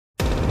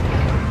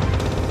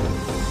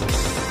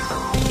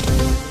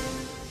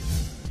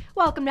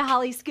Welcome to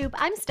Holly Scoop.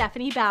 I'm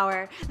Stephanie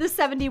Bauer. The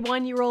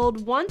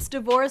 71-year-old, once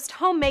divorced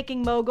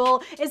homemaking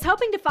mogul is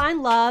hoping to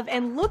find love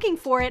and looking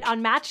for it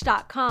on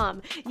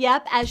Match.com.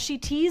 Yep, as she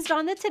teased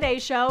on the Today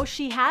Show,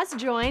 she has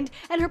joined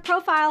and her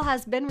profile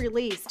has been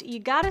released. You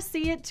gotta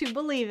see it to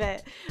believe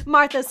it.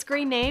 Martha's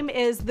screen name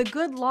is The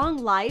Good Long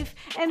Life,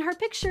 and her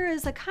picture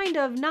is a kind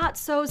of not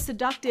so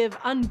seductive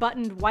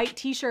unbuttoned white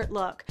t-shirt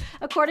look.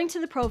 According to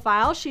the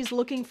profile, she's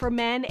looking for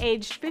men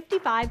aged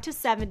 55 to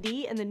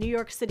 70 in the New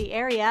York City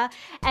area.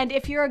 And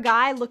if you're a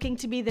guy looking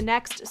to be the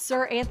next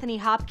Sir Anthony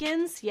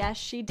Hopkins, yes,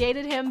 she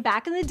dated him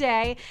back in the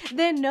day,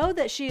 then know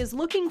that she is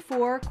looking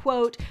for,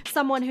 quote,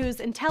 someone who's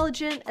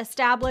intelligent,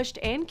 established,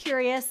 and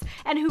curious,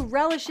 and who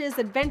relishes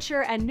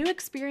adventure and new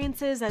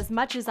experiences as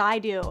much as I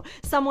do.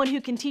 Someone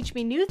who can teach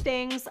me new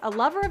things, a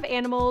lover of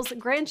animals,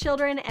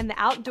 grandchildren, and the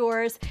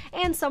outdoors,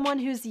 and someone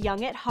who's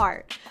young at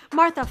heart.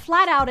 Martha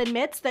flat out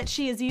admits that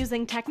she is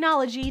using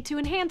technology to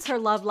enhance her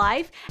love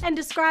life and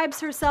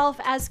describes herself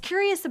as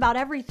curious about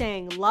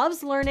everything,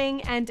 loves learning,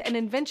 and an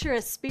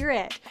adventurous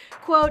spirit.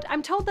 Quote,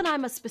 I'm told that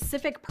I'm a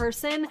specific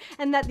person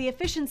and that the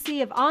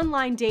efficiency of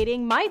online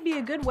dating might be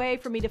a good way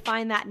for me to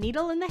find that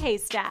needle in the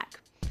haystack.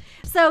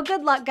 So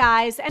good luck,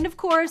 guys. And of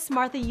course,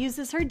 Martha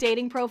uses her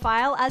dating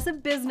profile as a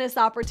business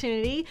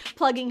opportunity,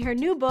 plugging her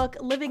new book,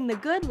 Living the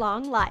Good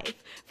Long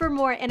Life. For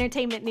more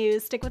entertainment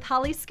news, stick with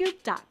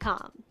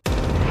hollyscoop.com.